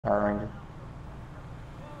Power Ranger.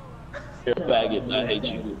 You're a faggot. I hate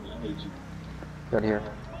you. Good here.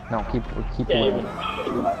 No, keep Yeah, moving.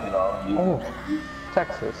 Oh,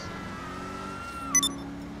 Texas.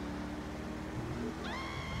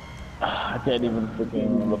 I can't even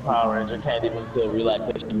freaking the Power Ranger can't even feel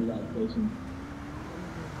relaxation.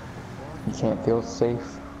 You can't feel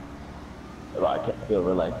safe. I can't feel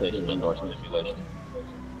relaxation indoor stimulation.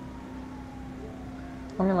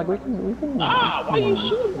 I mean, like we can we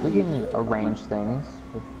can arrange things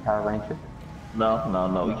with Power Ranger.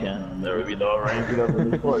 No, we can't. There will be no arranging of the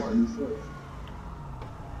report. We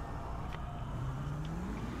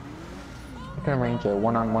can arrange a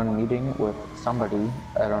one-on-one meeting with somebody.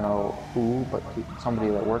 I don't know who, but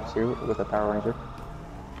somebody that works here with a Power Ranger.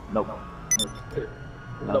 Nope.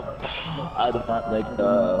 Nope. I do not like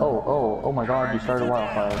the. Oh my God! You started a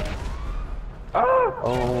wildfire.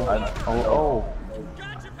 Oh.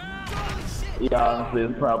 Yeah, honestly,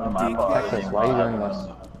 it's probably my fault. Texas, why are you doing this?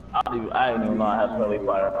 I didn't even know I had friendly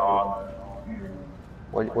fire on.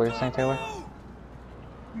 What are you saying, Taylor?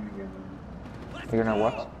 You're gonna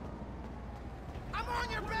what? I'm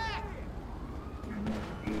on your back!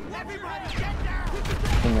 Everybody get down!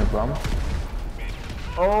 In your bum?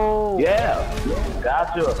 Oh! Yeah!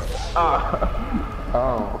 Gotcha!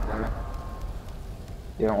 Oh, okay.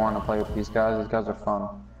 You don't want to play with these guys? These guys are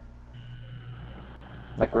fun.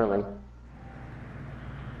 Like, really.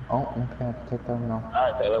 Oh, okay, I have to take them now.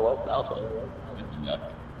 Alright, Taylor, what's else?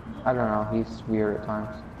 I don't know, he's weird at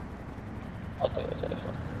times. Okay.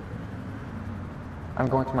 I'm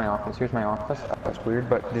going to my office. Here's my office. That's weird,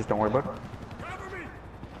 but just don't worry about it.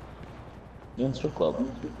 You're in strip club.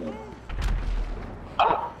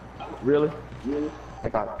 Ah! Really? I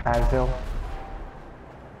got Advil.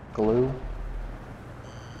 Glue.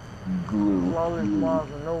 Flawless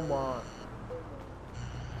Mars and no Mars.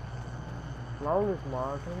 Flawless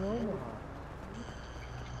Mars and no Mars.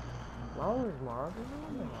 Flawless Mars and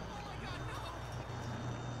no Mars.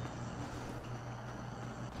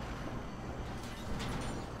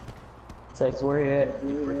 Tex, where you at?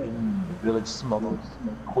 Freaking village smoking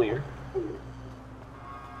queer.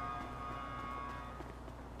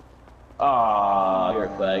 Ah, you're a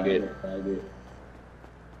faggot.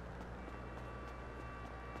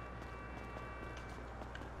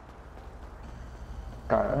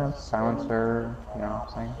 Got a silencer, you know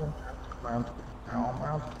what I'm saying?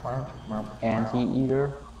 Anti-eater.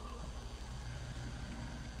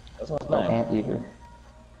 That's what's name. Anteater.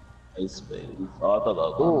 Ace Spade. Oh, I thought that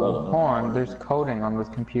was Ooh, hold on, there's coding on this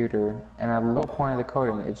computer, and at a low point of the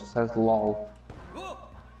coding, it just says LOL.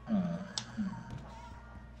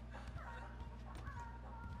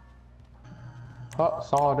 Oh,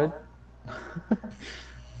 sorted.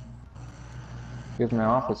 Here's my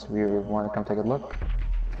office if you want to come take a look.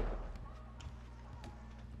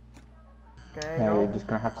 Okay, Now you're just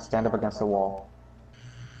gonna have to stand up against the wall.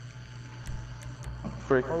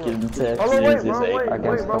 freaking Texas hold on, wait, is bro, a wait,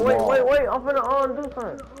 against the wait, wall. wait, I'm finna do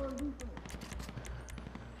something.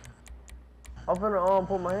 I'm finna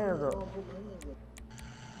put my hands up.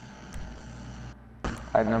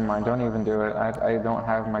 Never mind, don't even do it. I don't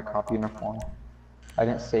have my cop uniform. I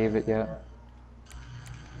didn't save it yet.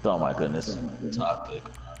 Oh my goodness. Topic.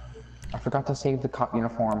 I forgot to save the cop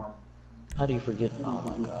uniform. How do you forget? Oh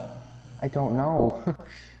my god. I don't know.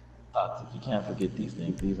 Toxic. You can't forget these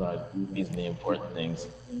things. These are the important things.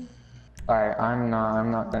 Alright, I'm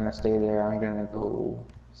not gonna stay there. I'm gonna go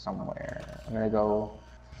somewhere. I'm gonna go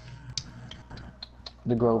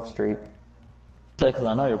the Grove Street. Texas,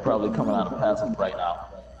 I know you're probably coming out of passive right now.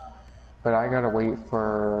 But I gotta wait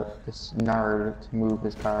for this nerd to move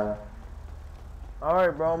his car.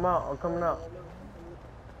 Alright, bro, I'm out. I'm coming out.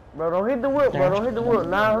 Bro, don't hit the whip, bro. Don't hit the whip.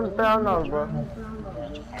 $900,000, bro.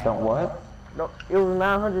 Don't what? No, it was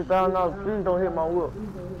 $900,000. Please don't hit my whip.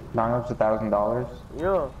 $900,000?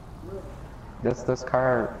 Yeah. This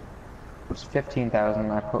car was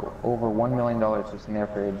 $15,000. I put over $1 million just in the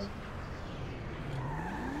upgrades.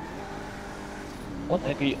 What the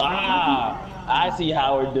heck are you? Ah! I see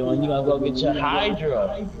how we're doing. You gonna go get your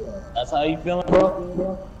Hydra. That's how you feeling,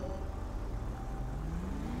 bro?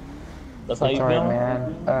 That's how you Sorry, feeling?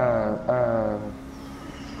 man.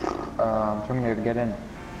 Terminator, get in.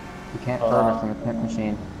 You can't hurt us in the pimp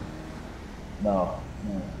machine. No.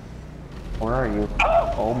 Where are you?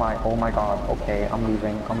 Oh my god. Okay, I'm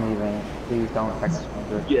leaving. Please don't text me.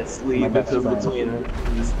 Yes, leave because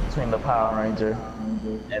between the Power Ranger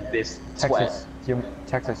and this Texas, you're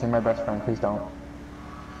my best friend. Please don't.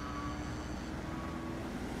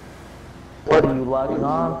 What are you logging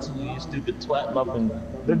on to, you stupid twat muffin?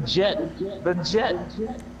 The jet! The jet!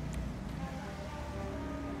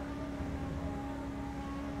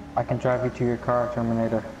 I can drive you to your car,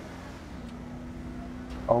 Terminator.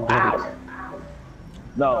 Oh, great. Ow!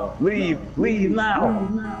 No, leave now.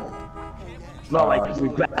 No, like we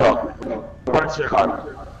back up. Burn your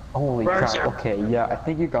car. Holy Burn crap. your. Okay, yeah, I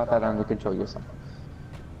think you got that under control yourself.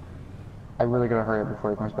 I really gotta hurry up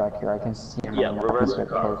before he comes back here. I can see him Yeah, right now. reverse He's your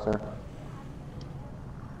getting car. closer.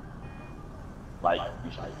 Like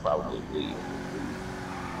you should probably leave.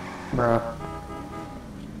 Bruh.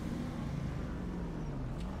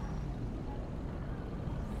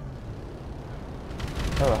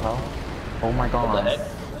 What the hell? Oh my What the god. heck?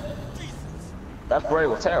 That spray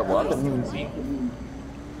was terrible. I couldn't even see.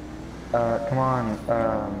 Come on,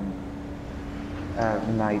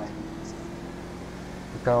 Knight.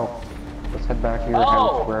 Let's go. Let's head back to your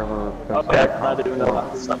house, wherever those Okay, other not cars even go.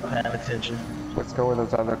 know. Stop paying attention. Let's go where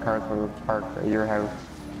those other cars were parked at your house.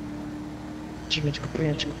 Chicken,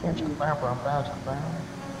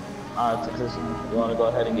 Alright, Texas, you wanna go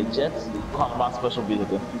ahead and get jets? Call my special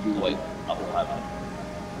vehicle. Wait, I will have it.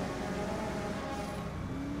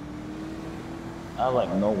 I have like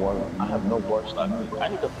no work. I have no work stock. I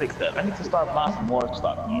need to fix that. I need to start buying some more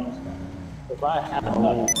stock cars. If I have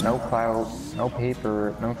No clouds, no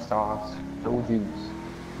paper, no stocks, no juice.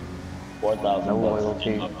 4,000 No bucks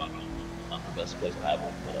loyalty. in my pocket. Not the best place to have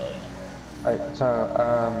it, but Alright,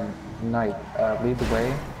 so, Knight, lead the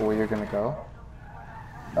way for where you're gonna go.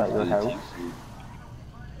 At your house.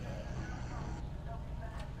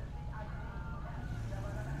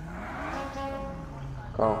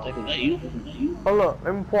 Go. Texas, that you? Hold up,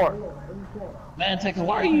 let me park. Man, Texas,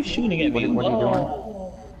 why are you shooting at me? What are you doing?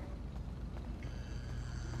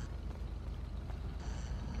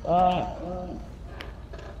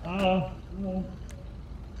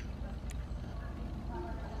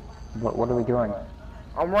 What are we doing?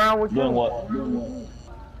 I'm riding with you. Doing what?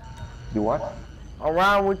 You what? I'm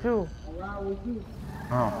riding with you.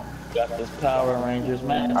 Oh. Got this Power Rangers,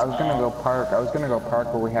 man. I was gonna go park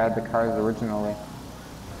where we had the cars originally.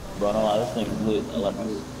 Bro, no, this thing's lit. I like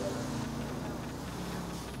this.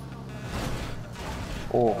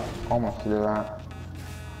 Oh, almost did that.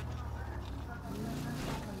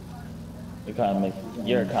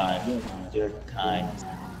 Your kind,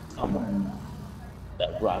 someone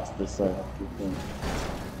that rocks the circle.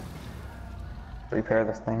 Repair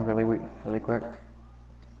this thing really quick.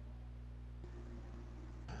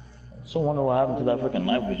 So wonder what happened to that freaking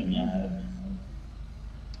night vision I had.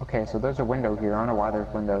 Okay, so there's a window here. I don't know why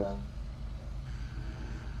there's windows.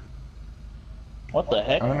 What the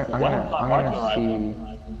heck? I'm Why am I parking gonna right see.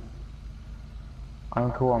 now?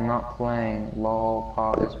 I'm cool. I'm not playing. Lol.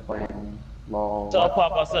 Pop is playing. Lol. Tell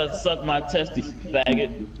Pop I said suck my testes,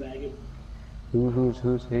 faggot.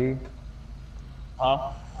 Who's he?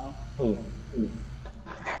 Huh? Who?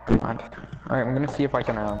 Come on. Alright, I'm gonna see if I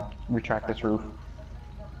can retract this roof.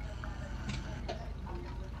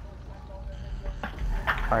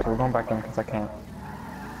 Alright, we're going back in because I can't.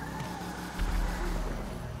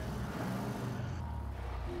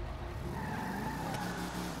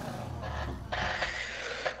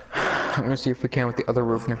 I'm gonna see if we can with the other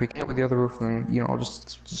roof, and if we can't with the other roof, then, you know, I'll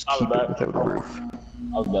just keep it without the roof.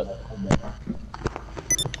 How's that?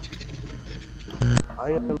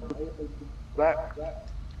 I am back.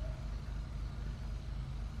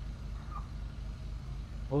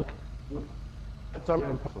 It's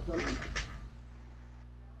impossible.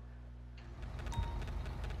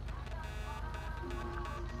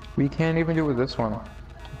 We can't even do it with this one.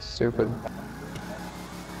 It's stupid.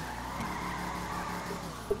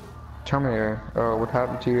 Terminator, what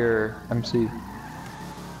happened to your MC?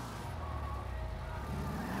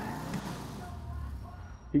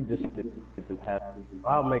 He just have.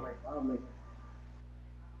 I'll make it.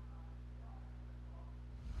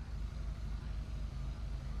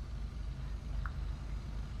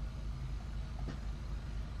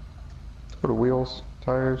 Go to wheels,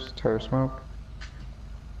 tires, tire smoke.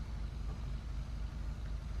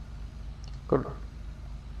 Go to...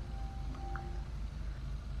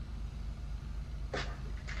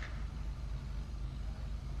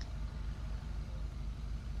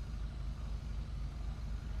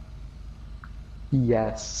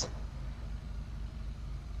 Yes.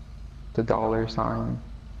 The dollar sign.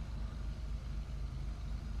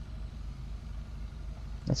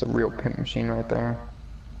 That's a real pimp machine right there.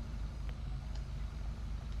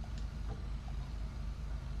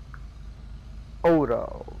 Oh,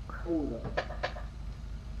 dog.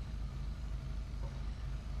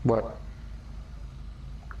 What?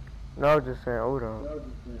 No, I was just saying, oh, dog.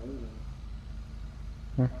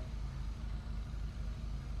 Hmm.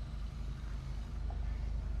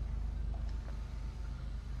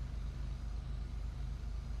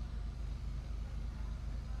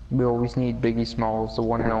 We always need Biggie Smalls, the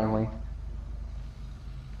one and only.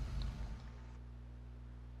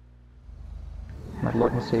 My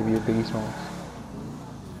Lord and Savior, Biggie Smalls.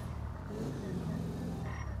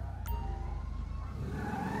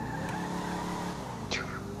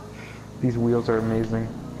 These wheels are amazing.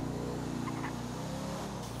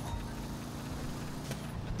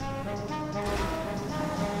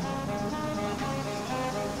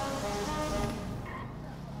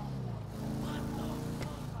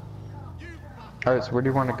 Alright, so where do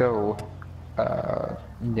you want to go,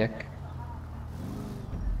 Nick?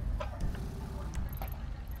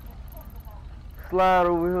 Slide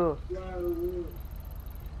over here.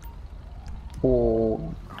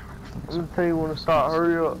 Oh, Let me tell you when to start.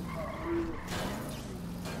 Hurry up.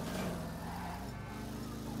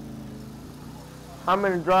 How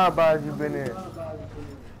many drive-bys you been in?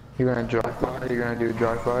 you're gonna drive by? You're gonna do a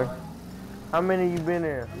drive by? How many you been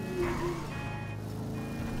in?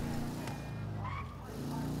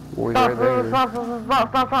 We're Stop, right there. stop.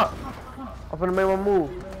 I'm finna make my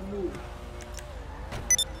move.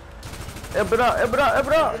 Ebb it up.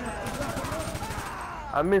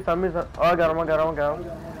 I missed. Oh, I got him.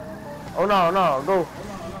 Oh, no, go.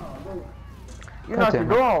 You knocked the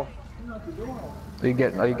damn it. door off. Are you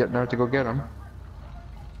getting there to go get him?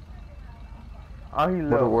 Oh, he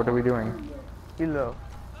left. What are we doing? He left.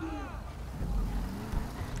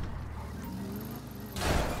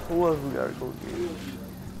 Who else we gotta go get?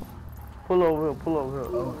 Pull over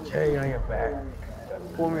here. Okay, on your back.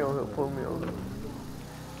 Pull me over here.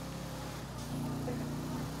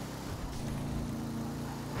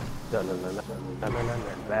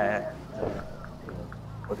 Back.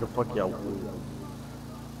 What the fuck, y'all?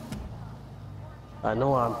 I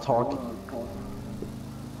know I'm talking.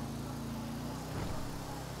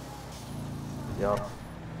 Y'all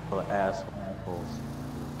assholes.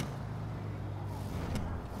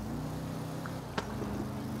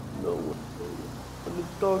 No one is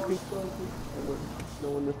talking. No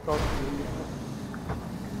one is talking.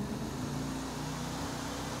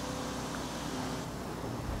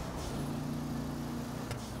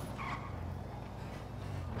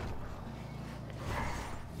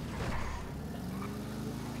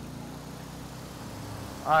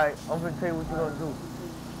 Alright, I'm gonna tell you what you're gonna do.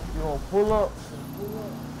 You're gonna pull up,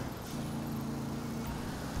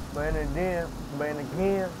 but again,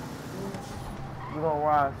 you're gonna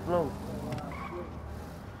ride slow.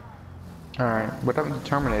 Alright, what happened to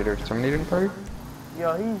Terminator? Terminating party?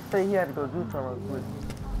 Yo, he said he had to go do something real quick.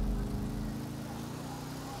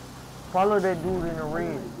 Follow that dude in the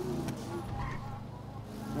red.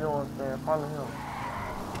 You know what I'm saying? Follow him.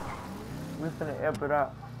 We finna ep it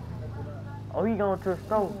out. Oh, he going to the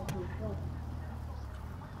store.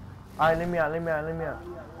 Alright, let me out.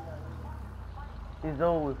 It's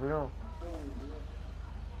over for him.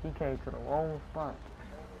 He came to the wrong spot.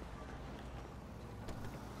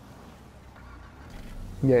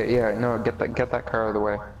 Yeah, no, get that car out of the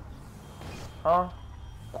way. Huh?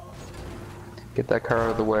 Get that car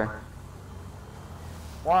out of the way.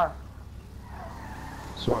 Why?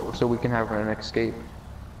 So we can have an escape.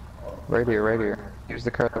 Right here. Here's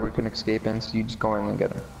the car that we can escape in, so you just go in and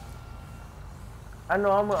get him. I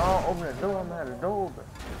know I'm gonna open the door, I'm gonna have the door open.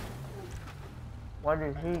 Why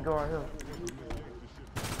did he go right here?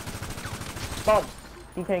 Bump!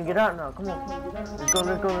 He can't get out now, come on.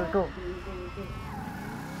 Let's go.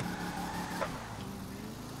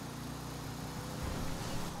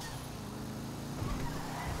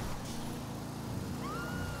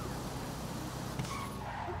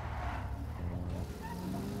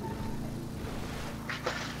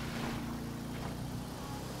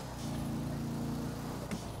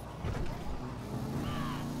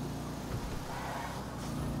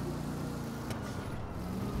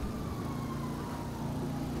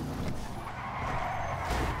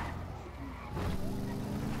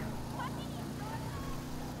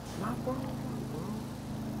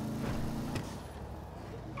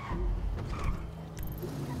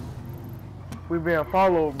 We being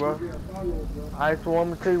followed, bro. Alright, so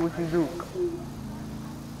I'm gonna tell you what you do.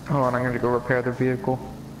 Hold on, I'm gonna go repair the vehicle.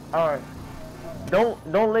 Alright.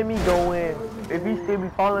 Don't let me go in. If he still be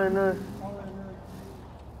following us,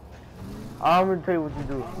 I'm gonna tell you what you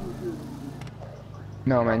do.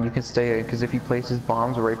 No, man, you can stay in, because if he places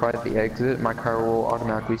bombs right by the exit, my car will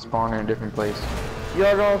automatically spawn in a different place. You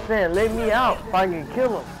know what I'm saying? Let me out if I can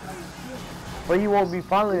kill him. But he won't be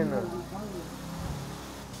following us.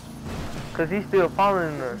 Cause he's still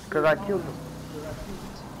following us, cause I killed him.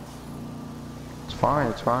 It's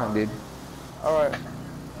fine, dude. Alright.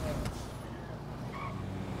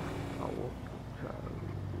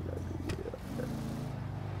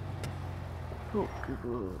 Oh,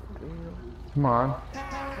 good. Damn. Come on.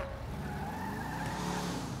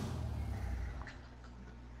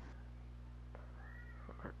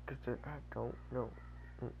 Cause I don't know.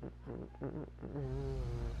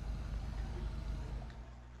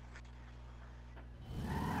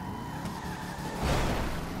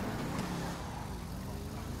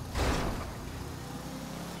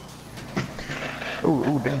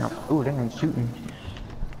 Ooh, damn. Ooh, damn, shooting.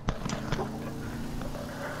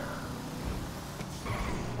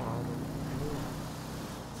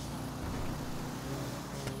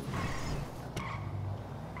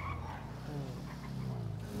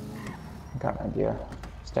 Got an idea.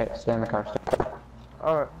 Stay in the car. Stay.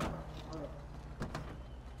 Alright.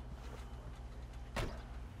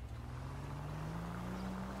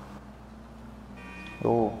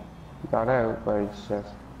 Oh, he got out, but it's just.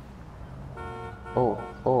 Oh,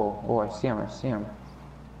 I see him.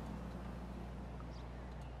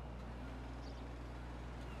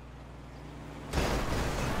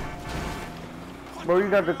 Bro, you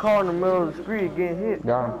got the car in the middle of the street getting hit.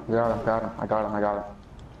 Got him. I got him.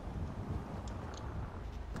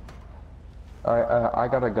 I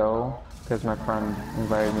gotta go, because my friend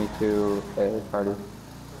invited me to a party.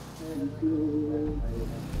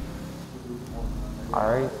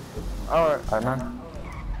 Alright, man.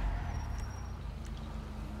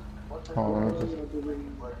 Hold on, let me just...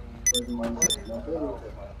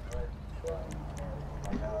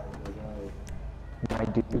 My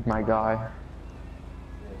dude, my guy.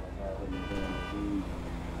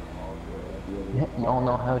 Yeah, y'all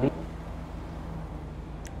know how it is.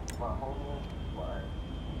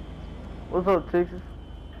 What's up, Texas?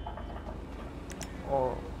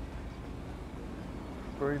 Oh.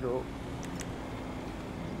 Straight up.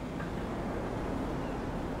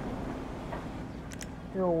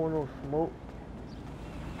 You don't want no smoke.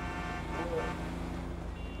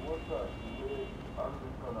 What's up? I'm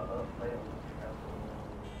just gonna play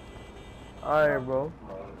on Alright, bro.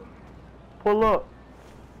 Pull up.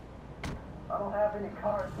 I don't have any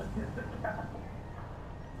cards to get the cat.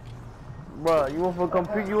 Bruh, you want to come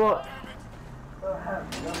pick you up?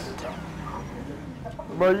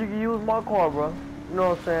 Bro, you can use my car, bro. You know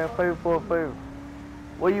what I'm saying? Favor for a favor.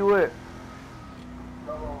 Where you at?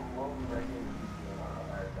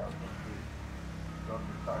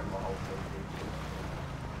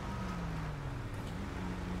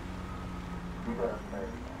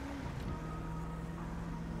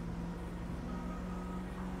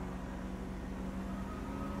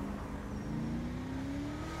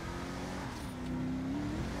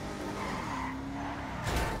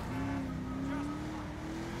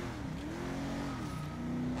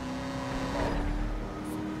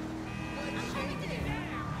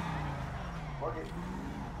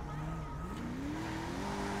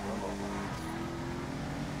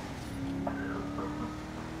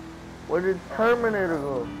 Where did Terminator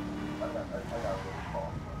go?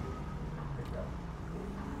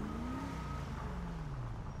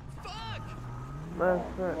 Fuck! Man,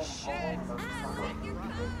 shit. Shit!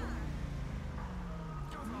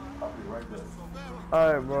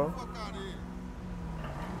 Alright, bro.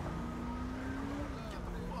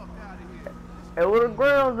 Hey, where the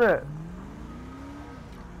ground's at?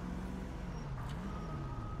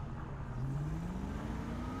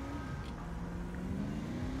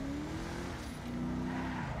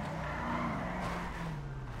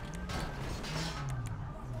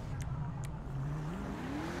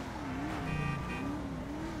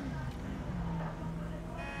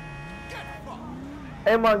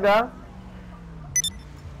 Hey, my guy.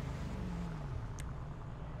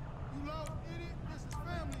 You lost, idiot. This is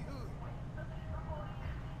family hood.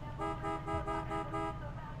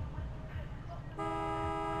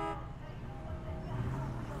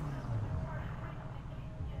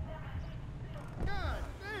 God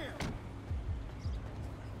damn.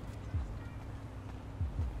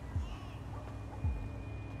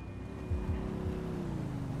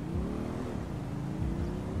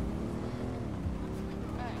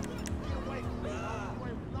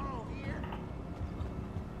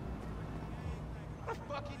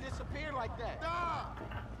 He disappeared like that. Oh,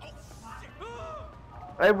 shit.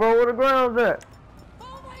 Hey, bro, where the ground's at?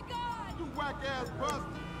 Oh my God! You whack ass bastard!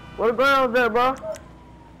 Where the ground's at, bro?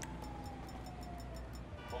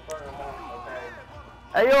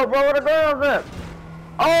 Hey, yo, bro, where the ground's at?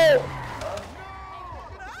 Oh!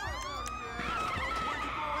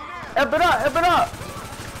 F it up!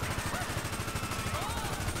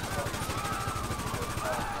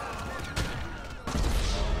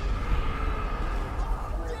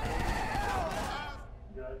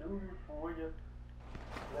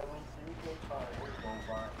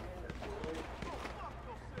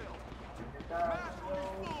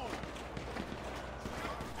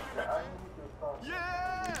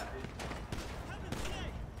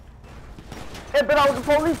 Hey, but out with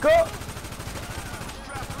the police, girl.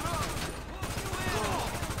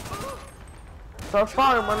 Start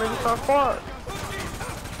firing, my nigga. Start firing.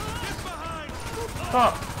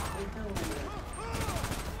 Stop.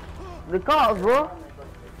 The cops, bro.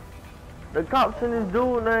 The cops and this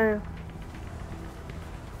dude named.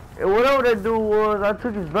 And whatever that dude was, I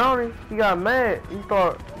took his bounty. He got mad. He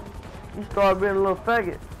started being a little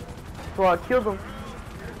faggot. So I killed him.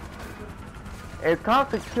 And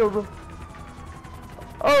Toxic killed him.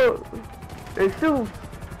 Oh, they shoot.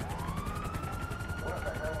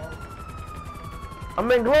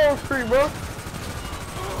 I'm in Glow Street, bro.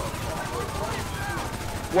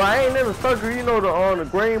 Well, I ain't in the sucker, you know, the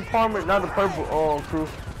green apartment, not the purple crew.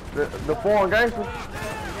 The foreign gangster.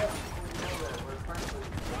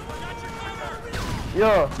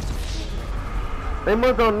 Yeah. They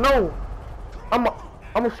must don't know. I'm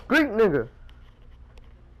a street nigga.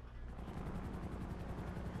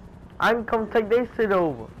 I can come take their shit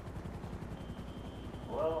over.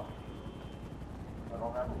 Well, I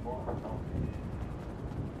don't have a phone.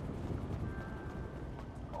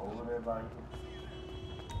 Over there by you.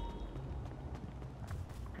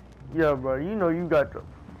 Yeah, bro. You know you got the.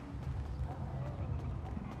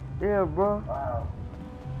 Yeah, bro. Wow.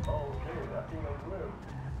 Oh, shit. I see no live.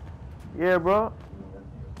 Yeah, bro.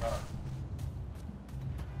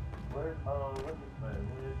 Where's, what's his name?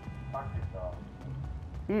 Where's Pocket Dog?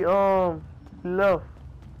 He left.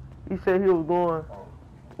 He said he was going Oh,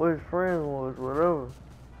 where his friends was, whatever.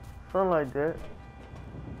 Something like that.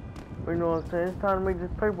 But you know what I'm saying? It's time to make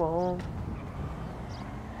this paper home.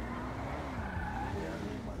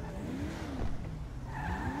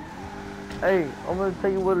 Hey, I'm gonna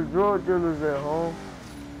take you where the drug dealers at home.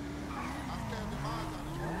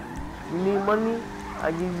 You need money?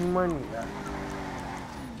 I give you money.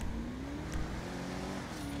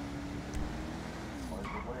 where's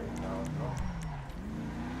the way? Now,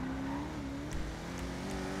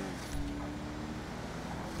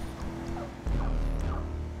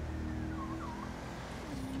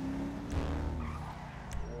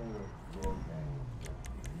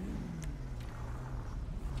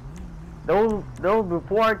 no. Those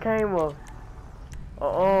before I came a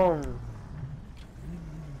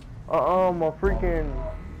freaking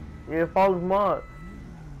Falls Mod.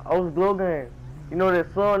 I was Glow Gang. You know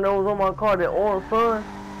that sun that was on my car, that orange sun?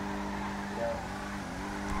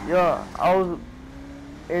 Yeah, I was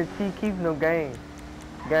in Chief Keef no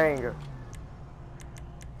ganger.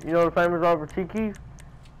 You know the famous rapper Chief Keef?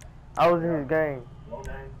 I was in his gang.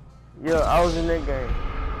 Okay. Yeah, I was in that gang.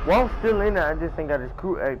 Well, I'm still in there, I just ain't got his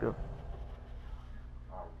crew active.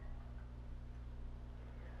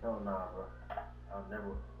 No, nah, bro. I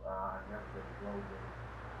never been close.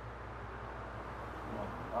 You know,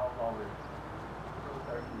 I was always so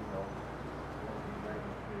thirsty, you know,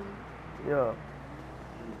 Yeah.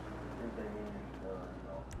 if they needed, you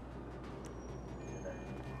know, and that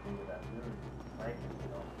you could do that good, thank you, you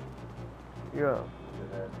know, Yeah. because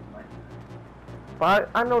that'd be nice. But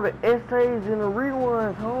I know the essays and the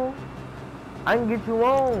reruns, home. I can get you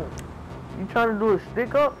on. You trying to do a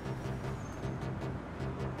stick up?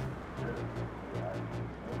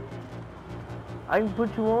 I can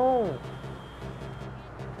put you on.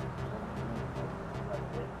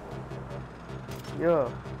 Yeah.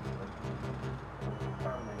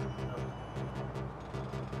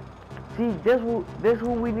 See, that's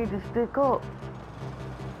who we need to stick up.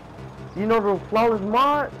 You know the Flawless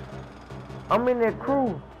Mod? I'm in that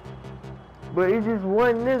crew. But it's just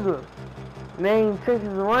one nigga named Texas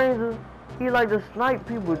Ranger. He like to snipe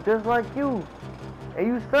people just like you. And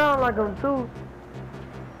you sound like him too.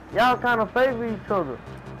 Y'all kind of favor each other.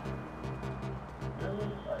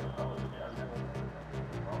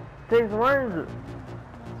 Texas Ranger.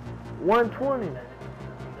 120.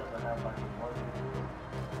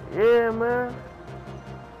 Yeah, man.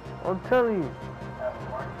 I'm telling you.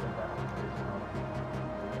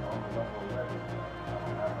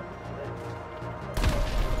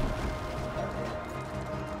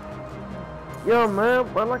 Yeah, man,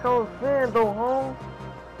 but like I was saying though, home.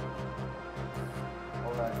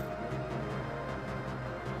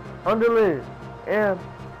 Underlid. And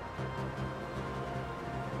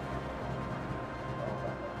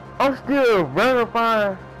I'm still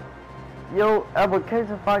verifying your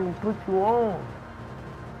application if I can put you on.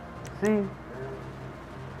 See?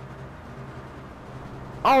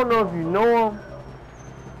 I don't know if you know him.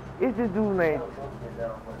 It's this dude named.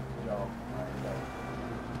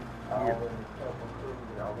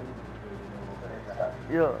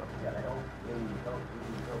 Yeah.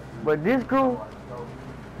 But this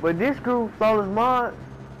crew, Flawless Mod,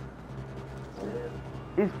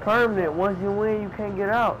 it's permanent. Once you win, you can't get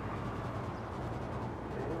out.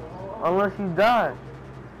 unless you die.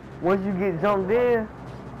 Once you get jumped in,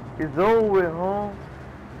 it's over with, home.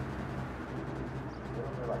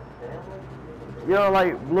 Yo,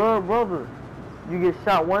 like blood brothers. You get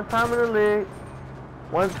shot one time in the leg,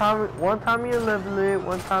 one time in your left leg,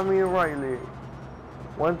 one time in your right leg,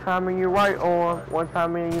 one time in your right arm, one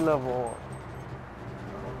time in your left arm.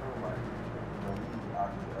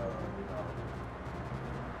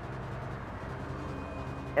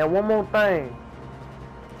 And one more thing,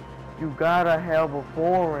 you gotta have a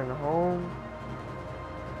foreign home.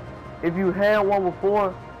 If you had one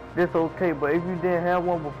before, that's okay, but if you didn't have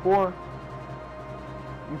one before,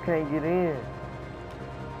 you can't get in.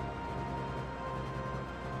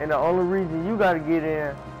 And the only reason you gotta get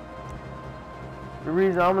in, the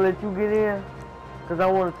reason I'm gonna let you get in, cause I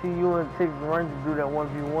wanna see you and Texas Rangers do that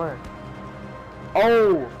 1v1.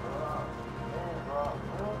 Oh!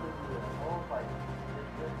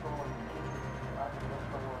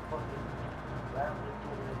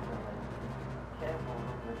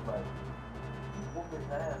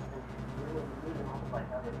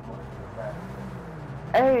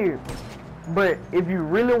 Hey, but if you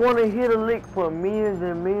really want to hit a lick for millions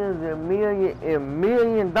and millions and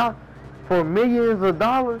million dollars, for millions of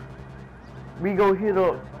dollars, we go hit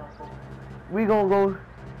up. We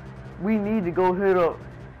need to go hit up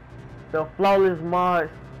the Flawless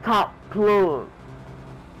Mods top plug.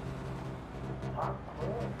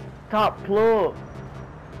 Top plug.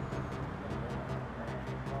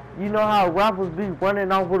 You know how rappers be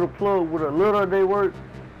running off with a plug with a little they work,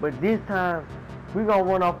 but this time we gonna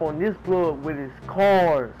run off on this plug with his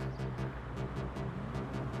cars.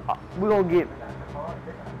 We're gonna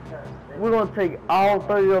take all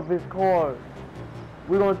 30 of his cars.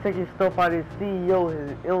 We're gonna take his stuff out of his CEO,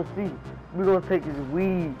 his LC. We're gonna take his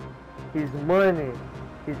weed, his money,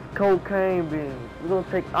 his cocaine business. We're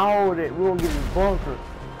gonna take all that. We're gonna get his bunker.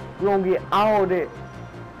 We're gonna get all that.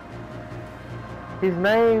 His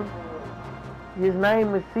name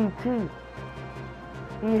is CT.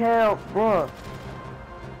 He had, bruh.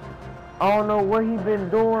 I don't know what he been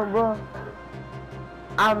doing, bruh.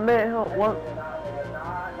 I met him once.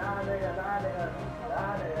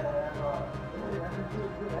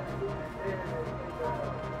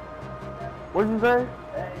 What you say?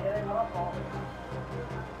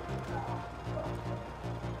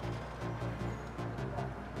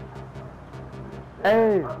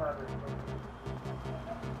 Hey,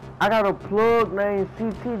 I got a plug named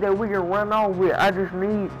CT that we can run off with. I just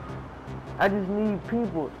need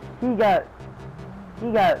people. He got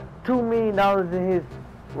 $2 million in his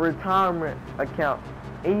retirement account,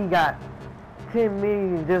 and he got 10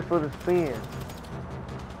 million just for the spin.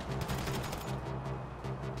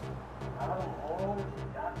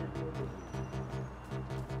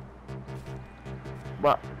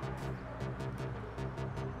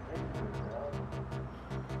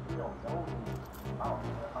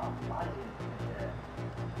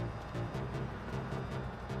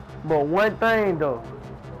 But one thing though,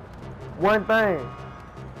 you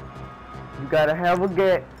gotta have a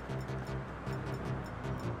gap.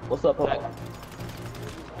 What's up, Pac?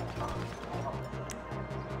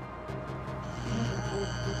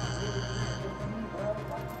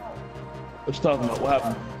 What you talking about? What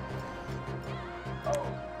happened?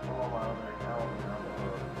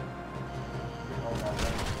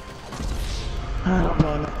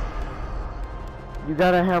 You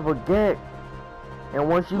gotta have a gap, and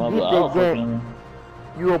once you get that gap,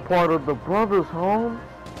 you a part of the brothers' home.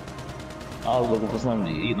 I was looking for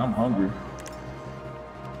something to eat and I'm hungry.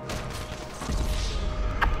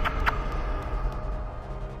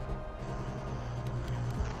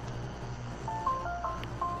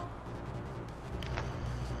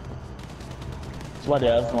 That's why they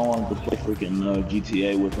asked me I wanted to play freaking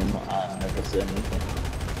GTA with him. I never said anything.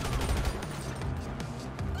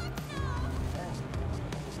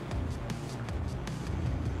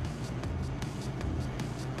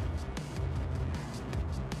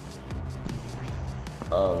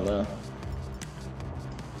 Oh man.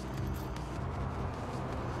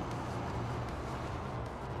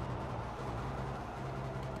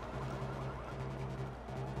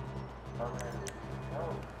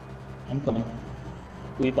 I'm coming.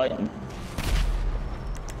 Who you fighting?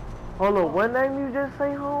 Hold on, what name you just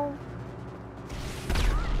say, home?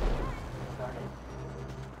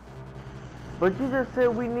 But you just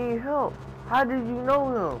said we need help. How did you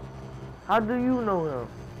know him? How do you know him?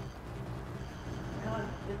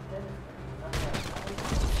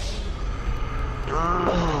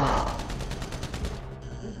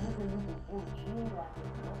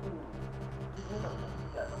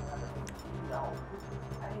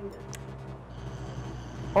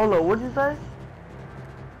 Hold on, what'd you say?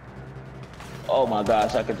 Oh my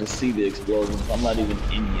gosh, I could just see the explosions. I'm not even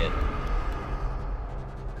in yet.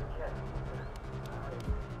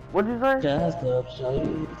 What'd you say? Just up,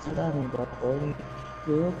 shawty. So that ain't the party.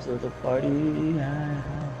 Up to the party.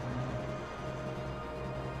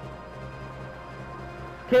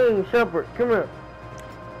 King Shepherd, come here.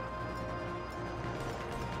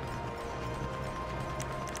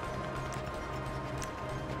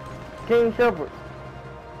 King Shepherd.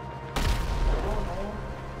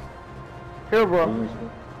 Here, bro.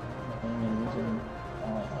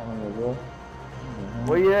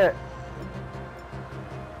 Where you at?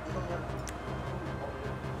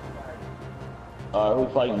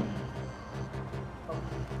 Who's fighting?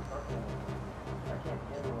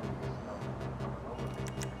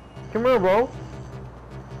 Come here, bro.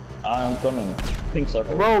 I'm coming. Pink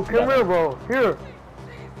circle. Bro, come here, bro. Here.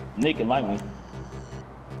 Nick and like me.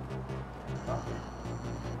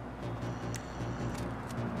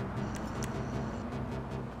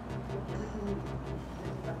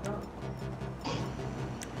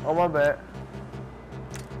 Oh, my bad.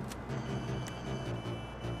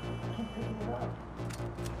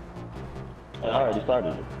 I already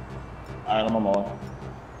started it. Alright, I'm on my way.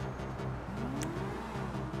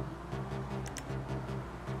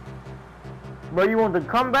 Bro, you want the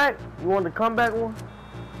comeback? You want the comeback one?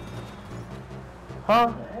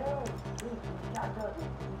 Huh?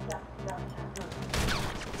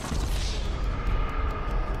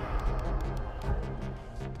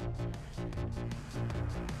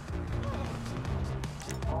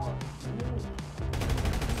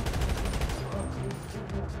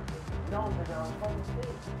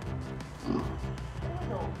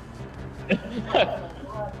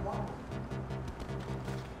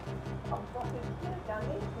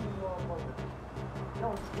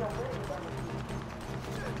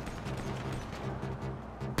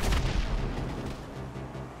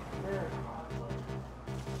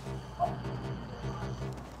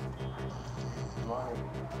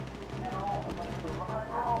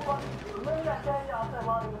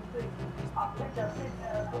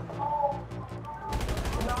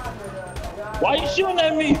 Why you shooting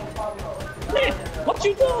at me? Nick, what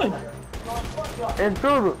you doing?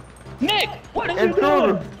 Intruder. Nick, what are you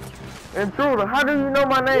Intruder. doing? Intruder. How do you know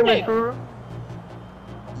my name, Nick. Intruder?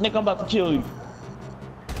 Nick, I'm about to kill you.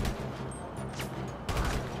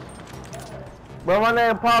 Bro, my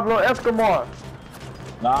name Pablo Escobar.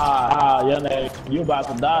 Nah, your name, you about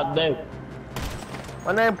to die today.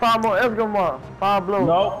 My name Pablo Escobar. Pablo.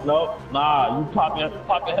 Nope, nah, you pop your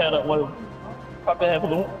head up pop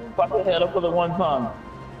your head up for the one time.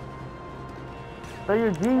 So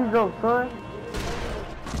your G's up, son.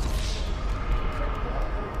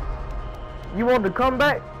 You want to come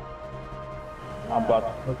back? I'm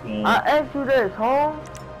about to fucking. I asked you this, home.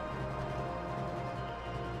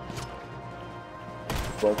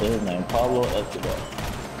 What's his name? Pablo Escobar.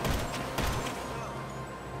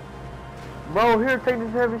 Bro, here, take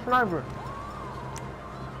this heavy sniper.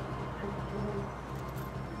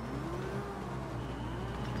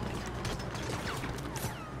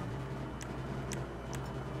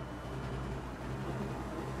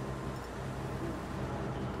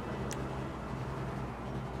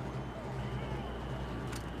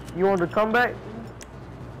 You want to come back?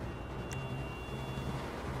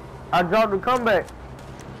 I dropped the comeback.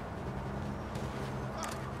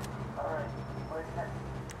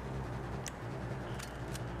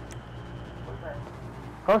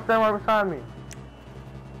 Come stand right beside me.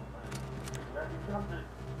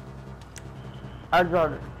 I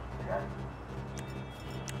dropped it.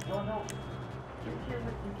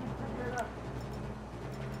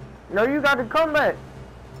 No, you got to come back.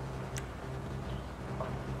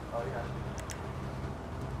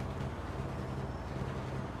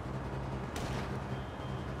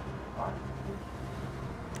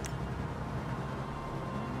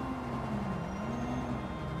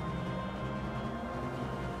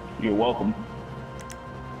 You're welcome.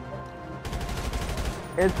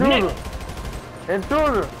 Intruder. Nick.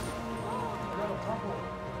 Intruder.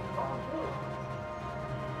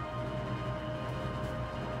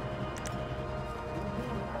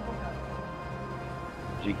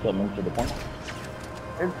 She coming to the point.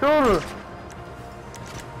 Intruder.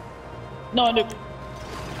 No, Nick.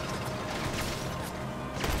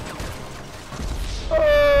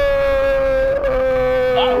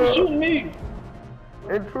 Who's shooting me?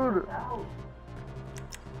 Intruder.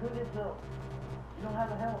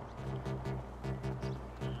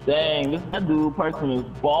 Dang, that dude person is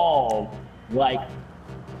bald, like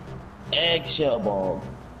eggshell bald.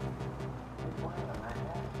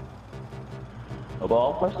 A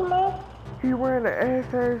bald person, man? He wearing an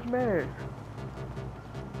ass mask.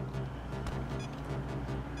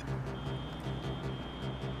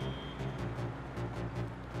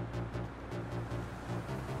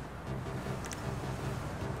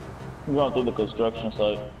 We're going through the construction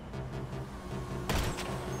site.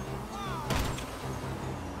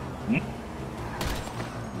 Hmm?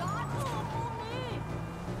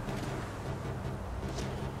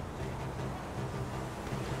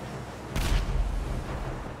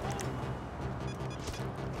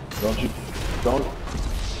 Don't.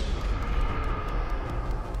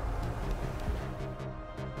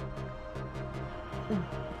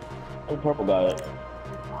 Oh, purple guy.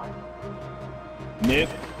 Nick,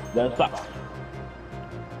 that's stop.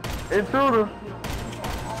 Intruder.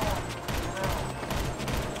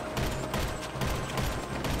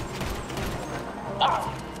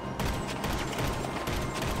 Ah.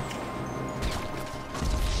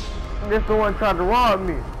 This the one tried to rob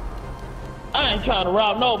me. I ain't trying to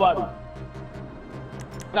rob nobody.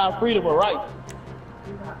 Got freedom of rights.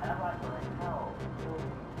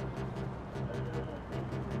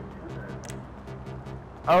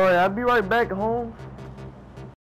 Alright, I'll be right back home.